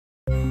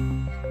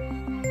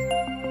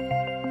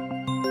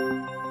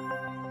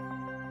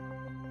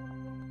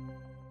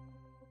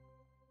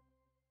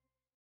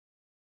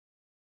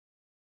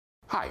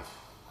Hi,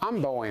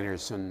 I'm Bo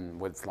Anderson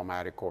with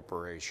Flomatic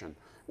Corporation.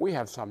 We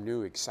have some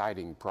new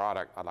exciting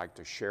product I'd like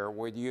to share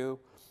with you.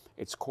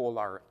 It's called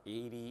our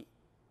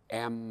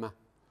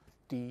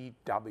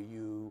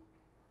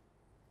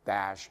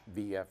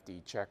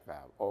 80MDW-VFD check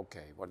valve.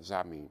 Okay, what does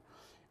that mean?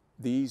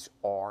 These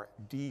are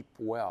deep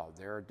well.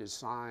 They're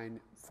designed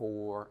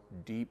for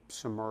deep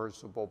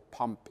submersible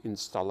pump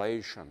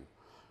installation.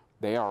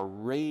 They are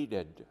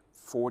rated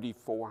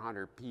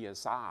 4,400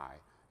 PSI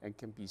and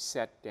can be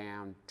set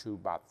down to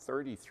about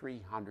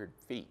 3,300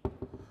 feet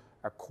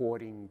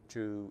according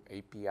to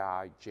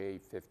API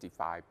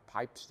J55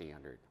 pipe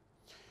standard.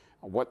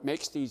 What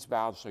makes these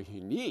valves so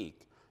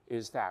unique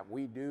is that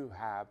we do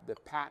have the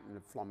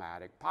patented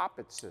Flomatic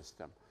poppet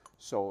system.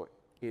 So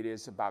it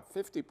is about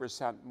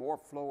 50% more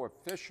flow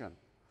efficient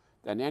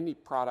than any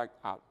product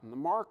out in the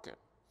market.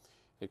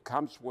 It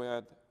comes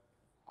with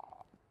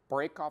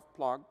break-off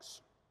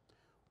plugs,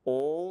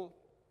 all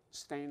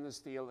stainless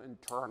steel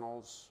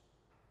internals,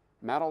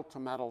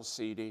 metal-to-metal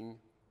seating,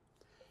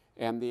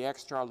 and the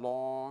extra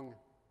long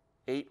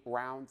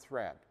 8-round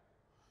thread.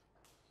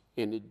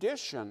 In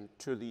addition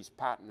to these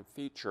patented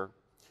features,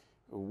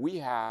 we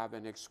have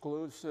an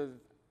exclusive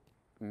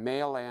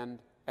male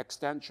end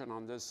extension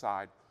on this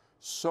side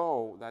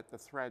so that the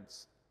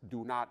threads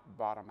do not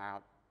bottom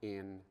out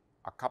in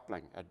a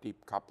coupling, a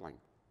deep coupling.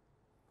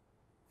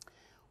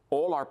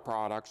 All our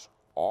products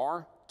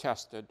are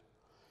tested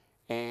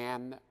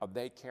and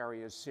they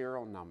carry a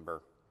serial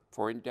number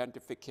for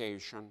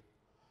identification,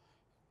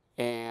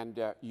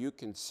 and you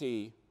can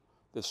see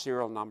the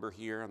serial number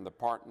here and the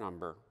part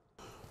number.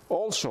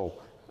 Also,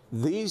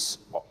 these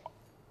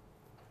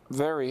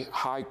very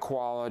high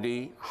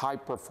quality, high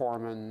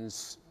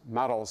performance,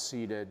 metal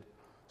seated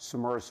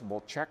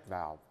submersible check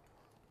valve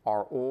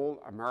are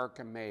all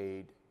American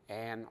made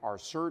and are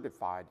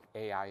certified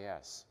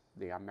AIS,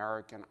 the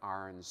American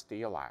Iron and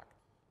Steel Act.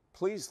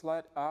 Please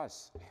let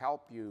us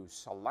help you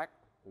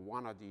select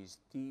one of these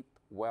deep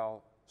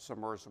well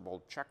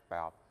submersible check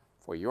valve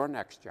for your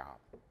next job.